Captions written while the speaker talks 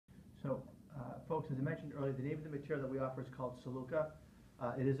So, folks, as I mentioned earlier, the name of the material that we offer is called Silica.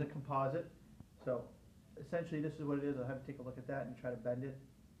 It is a composite. So, essentially, this is what it is. I'll have you take a look at that and try to bend it.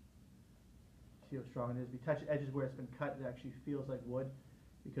 See how strong it is. If you touch the edges where it's been cut, it actually feels like wood,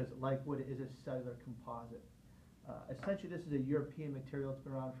 because like wood, it is a cellular composite. Essentially, this is a European material. It's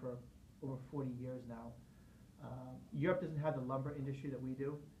been around for over 40 years now. Europe doesn't have the lumber industry that we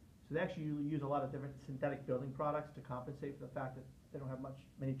do, so they actually use a lot of different synthetic building products to compensate for the fact that they don't have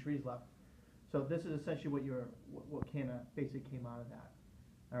many trees left. So this is essentially what basically came out of that.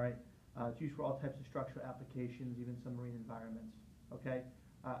 All right, it's used for all types of structural applications, even some marine environments. Okay,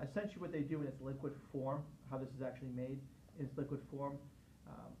 essentially what they do in its liquid form, how this is actually made in its liquid form,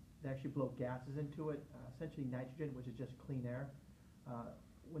 they actually blow gases into it, essentially nitrogen, which is just clean air.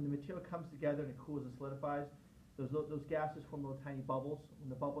 When the material comes together and it cools and solidifies, those gases form little tiny bubbles. When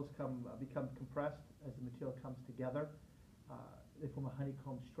the bubbles become compressed as the material comes together, they form a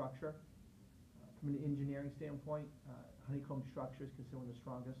honeycomb structure. From an engineering standpoint, honeycomb structure is considered one of the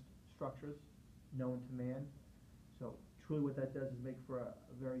strongest structures known to man. So truly what that does is make for a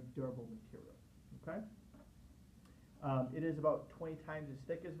very durable material. Okay? It is about 20 times as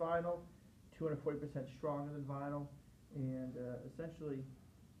thick as vinyl, 240% stronger than vinyl, and essentially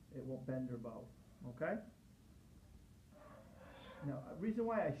it won't bend or bow. Okay? Now, a reason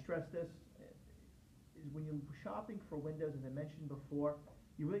why I stress this is when you're shopping for windows, as I mentioned before,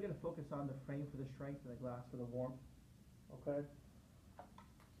 you're really going to focus on the frame for the strength and the glass for the warmth. Okay?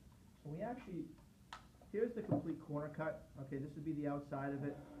 So here's the complete corner cut. Okay, this would be the outside of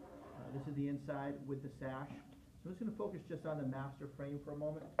it. This is the inside with the sash. So I'm just going to focus just on the master frame for a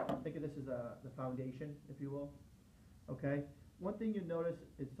moment. Think of this as the foundation, if you will. Okay? One thing you'll notice,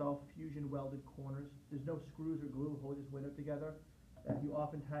 it's all fusion welded corners. There's no screws or glue holding this window together that you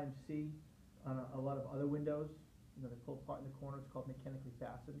oftentimes see on a lot of other windows. You know, they pull apart in the corner. It's called mechanically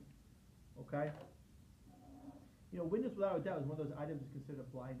fastened. Okay? You know, windows, without a doubt, is one of those items that's considered a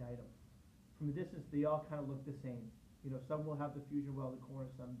blind item. From a distance, they all kind of look the same. You know, some will have the fusion welded corners,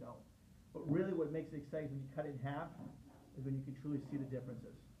 some don't. But really what makes it exciting when you cut it in half is when you can truly see the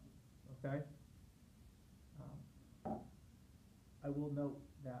differences. Okay? I will note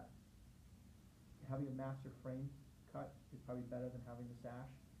that having a master frame cut is probably better than having the sash.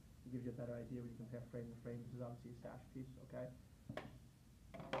 It gives you a better idea when you compare frame to frame. This is obviously a sash piece, okay?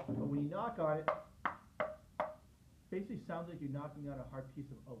 But when you knock on it, basically sounds like you're knocking on a hard piece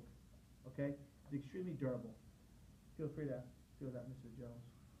of oak, okay? It's extremely durable. Feel free to feel that, Mr. Jones,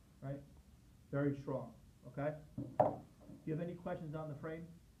 right? Very strong, okay? Do you have any questions on the frame?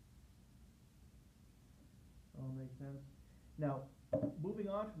 All makes sense. Now, moving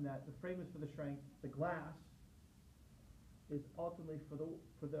on from that, the frame is for the strength. The glass is ultimately for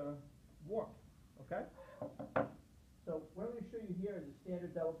the warmth. Okay. So what I'm going to show you here is a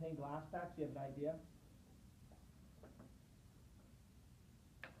standard double pane glass pack, so you have an idea.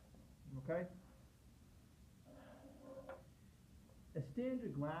 Okay. A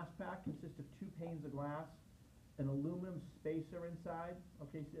standard glass pack consists of 2 panes of glass, an aluminum spacer inside.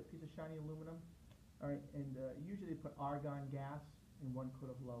 Okay, see that piece of shiny aluminum? All right, and usually they put argon gas in 1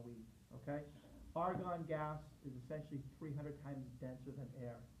 coat of low E, okay? Argon gas is essentially 300 times denser than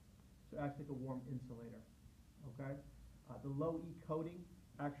air, so it acts like a warm insulator, okay? The low E coating,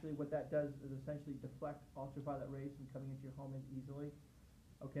 actually what that does is essentially deflect ultraviolet rays from coming into your home easily,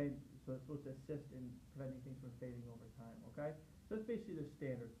 okay? So it's supposed to assist in preventing things from fading over time, okay? So it's basically the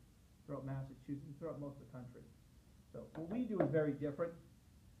standard throughout Massachusetts and throughout most of the country. So what we do is very different.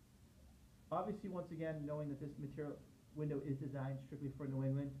 Obviously, once again, knowing that this material window is designed strictly for New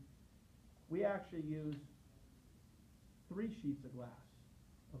England, we actually use 3 sheets of glass,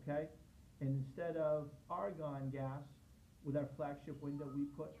 okay? And instead of argon gas with our flagship window, we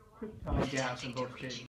put krypton gas in both sheets.